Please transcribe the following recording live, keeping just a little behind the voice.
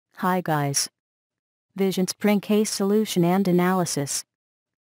Hi guys. VisionSpring case solution and analysis.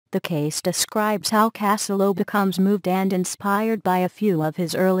 The case describes how Casilo becomes moved and inspired by a few of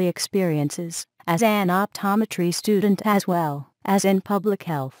his early experiences as an optometry student as well as in public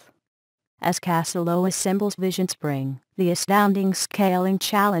health. As Casilo assembles VisionSpring, the astounding scaling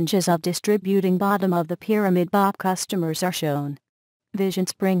challenges of distributing bottom-of-the-pyramid BOP customers are shown.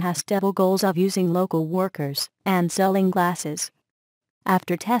 VisionSpring has double goals of using local workers and selling glasses.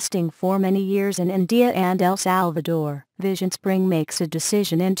 After testing for many years in India and El Salvador, VisionSpring makes a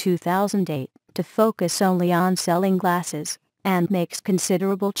decision in 2008 to focus only on selling glasses, and makes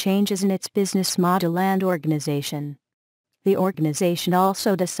considerable changes in its business model and organization. The organization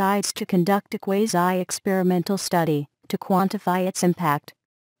also decides to conduct a quasi-experimental study to quantify its impact.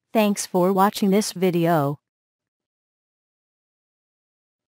 Thanks for watching this video.